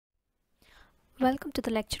Welcome to the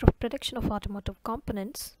lecture of Production of Automotive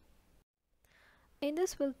Components. In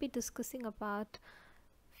this we'll be discussing about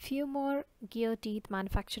few more gear teeth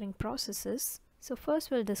manufacturing processes. So first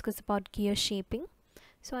we'll discuss about gear shaping.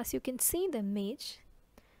 So as you can see in the image,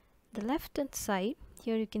 the left hand side,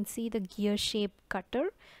 here you can see the gear shape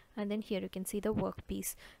cutter, and then here you can see the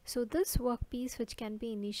workpiece. So this workpiece, which can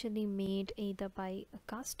be initially made either by a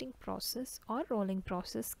casting process or rolling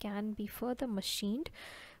process, can be further machined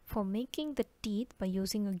for making the teeth by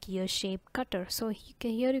using a gear shaped cutter. So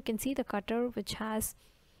here you can see the cutter which has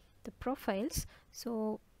the profiles.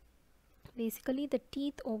 So basically the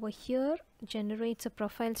teeth over here generates a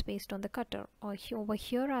profiles based on the cutter, or over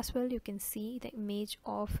here as well you can see the image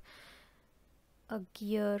of a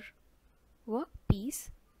gear workpiece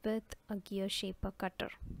with a gear shaper cutter,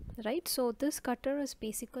 right? So this cutter is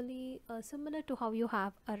basically similar to how you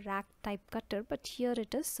have a rack type cutter, but here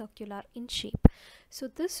it is circular in shape. So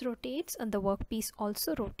this rotates and the workpiece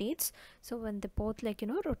also rotates. So when they both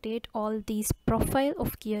rotate, all these profile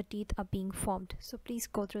of gear teeth are being formed. So please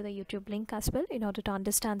go through the YouTube link as well in order to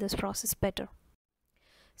understand this process better.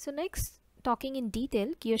 So next, talking in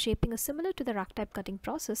detail, gear shaping is similar to the rack type cutting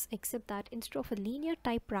process, except that instead of a linear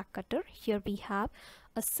type rack cutter, here we have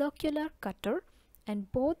a circular cutter,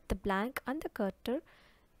 and both the blank and the cutter,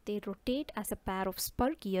 they rotate as a pair of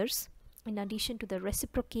spur gears in addition to the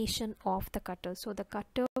reciprocation of the cutter. So the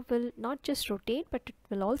cutter will not just rotate, but it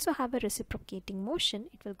will also have a reciprocating motion.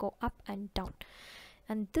 It will go up and down,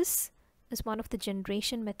 and this is one of the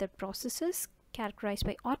generation method processes characterized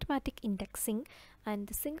by automatic indexing, and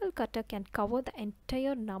the single cutter can cover the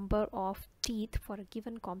entire number of teeth for a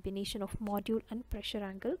given combination of module and pressure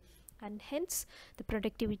angle, and hence the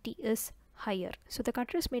productivity is higher. So the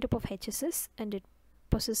cutter is made up of HSS and it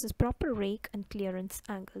possesses proper rake and clearance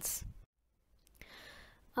angles.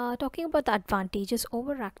 Talking about the advantages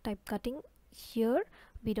over rack type cutting, here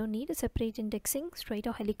we don't need a separate indexing. Straight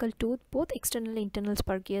or helical tooth, both external and internal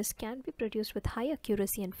spur gears can be produced with high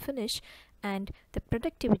accuracy and finish, and the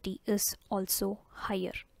productivity is also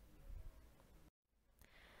higher.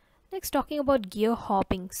 Next, talking about gear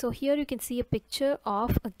hopping. So here you can see a picture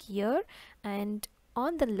of a gear, and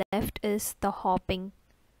on the left is the hopping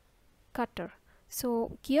cutter.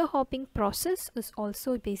 So gear hopping process is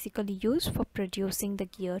also basically used for producing the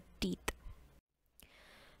gear teeth.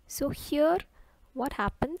 So here what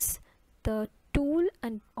happens, the tool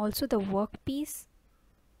and also the workpiece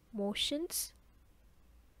motions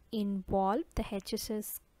involve the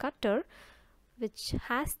HSS cutter, which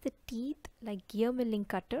has the teeth like gear milling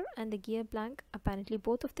cutter, and the gear blank, apparently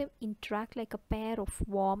both of them interact like a pair of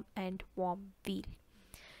worm and worm wheel.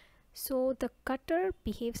 So the cutter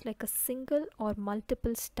behaves like a single or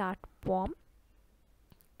multiple start worm,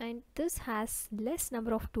 and this has less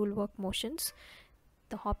number of tool work motions.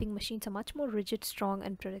 The hopping machines are much more rigid, strong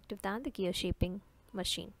and productive than the gear shaping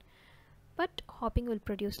machine, but hopping will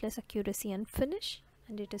produce less accuracy and finish,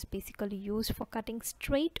 and it is basically used for cutting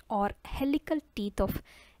straight or helical teeth of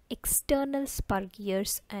external spur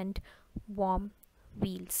gears and worm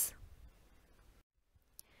wheels.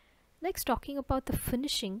 Next, talking about the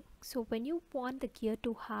finishing. So when you want the gear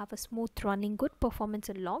to have a smooth running, good performance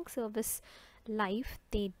and long service life,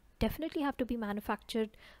 they definitely have to be manufactured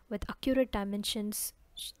with accurate dimensions.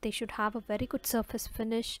 They should have a very good surface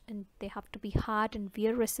finish, and they have to be hard and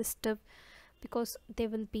wear resistive because they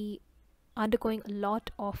will be undergoing a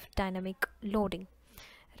lot of dynamic loading,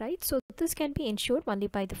 right? So this can be ensured only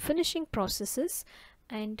by the finishing processes,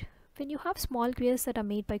 and when you have small gears that are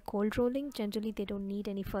made by cold rolling, generally they don't need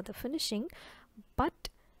any further finishing. But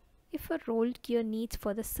if a rolled gear needs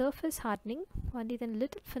further surface hardening, only then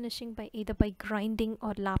little finishing by either by grinding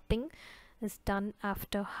or lapping is done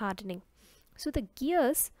after hardening. So the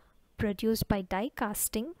gears produced by die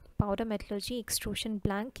casting, powder metallurgy, extrusion,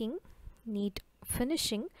 blanking need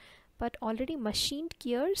finishing, but already machined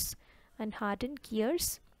gears and hardened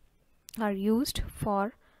gears are used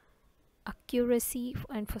for accuracy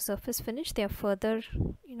and for surface finish. They are further,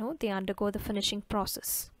 they undergo the finishing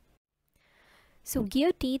process. So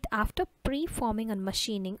gear teeth after pre-forming and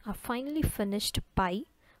machining are finally finished by,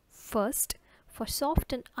 first, for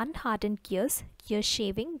soft and unhardened gears, gear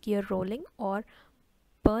shaving, gear rolling or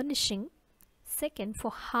burnishing. Second, for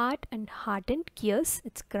hard and hardened gears,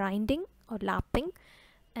 it's grinding or lapping.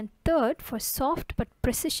 And third, for soft but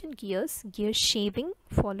precision gears, gear shaving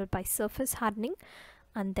followed by surface hardening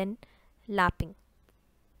and then lapping.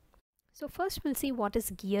 So first we'll see what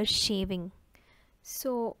is gear shaving.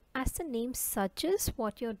 So as the name suggests,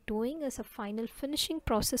 what you're doing is a final finishing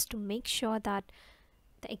process to make sure that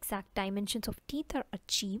the exact dimensions of teeth are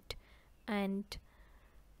achieved, and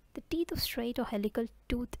The teeth of straight or helical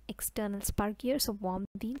tooth external spur gears or worm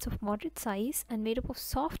wheels of moderate size and made up of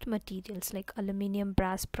soft materials like aluminium,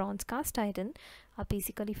 brass, bronze, cast iron are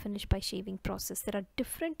basically finished by shaving process. There are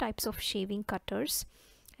different types of shaving cutters,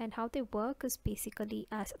 and how they work is basically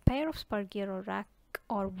as a pair of spur gear or rack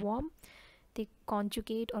or worm. They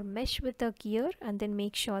conjugate or mesh with the gear and then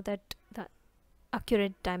make sure that the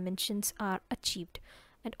accurate dimensions are achieved.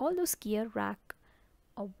 And all those gear, rack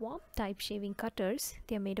or worm type shaving cutters,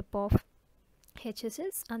 they are made up of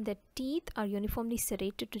HSS and their teeth are uniformly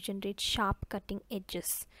serrated to generate sharp cutting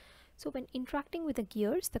edges. So when interacting with the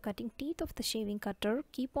gears, the cutting teeth of the shaving cutter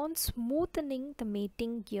keep on smoothening the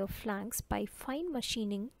mating gear flanks by fine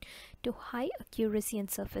machining to high accuracy and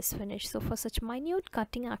surface finish. So for such minute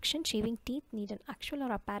cutting action, shaving teeth need an actual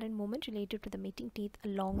or apparent movement related to the mating teeth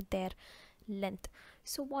along their length.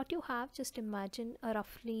 So what you have, just imagine a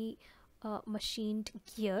roughly machined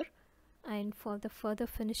gear, and for the further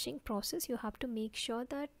finishing process you have to make sure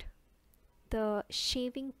that the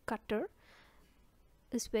shaving cutter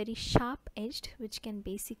is very sharp edged, which can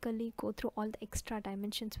basically go through all the extra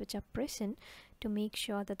dimensions which are present to make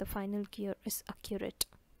sure that the final gear is accurate.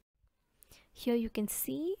 Here you can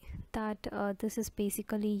see that this is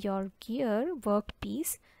basically your gear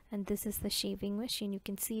workpiece and this is the shaving machine. You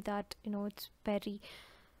can see that it's very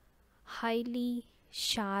highly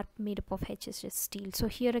sharp, made up of HSS steel. So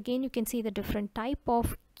here again you can see the different type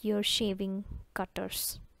of gear shaving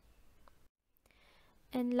cutters.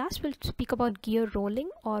 And last we'll speak about gear rolling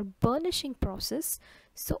or burnishing process.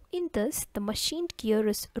 So in this, the machined gear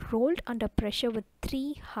is rolled under pressure with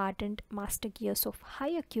 3 hardened master gears of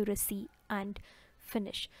high accuracy and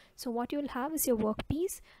finish. So what you'll have is your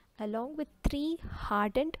workpiece along with 3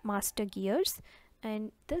 hardened master gears,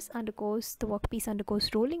 and the workpiece undergoes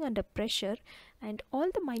rolling under pressure, and all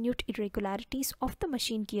the minute irregularities of the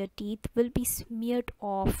machine gear teeth will be smeared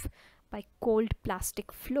off by cold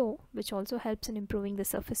plastic flow, which also helps in improving the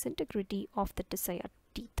surface integrity of the desired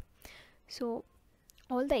teeth. So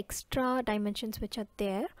all the extra dimensions which are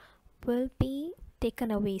there will be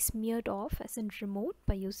taken away, smeared off as in removed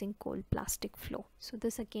by using cold plastic flow. So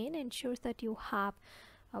this again ensures that you have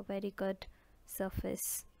a very good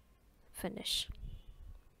surface finish.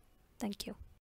 Thank you.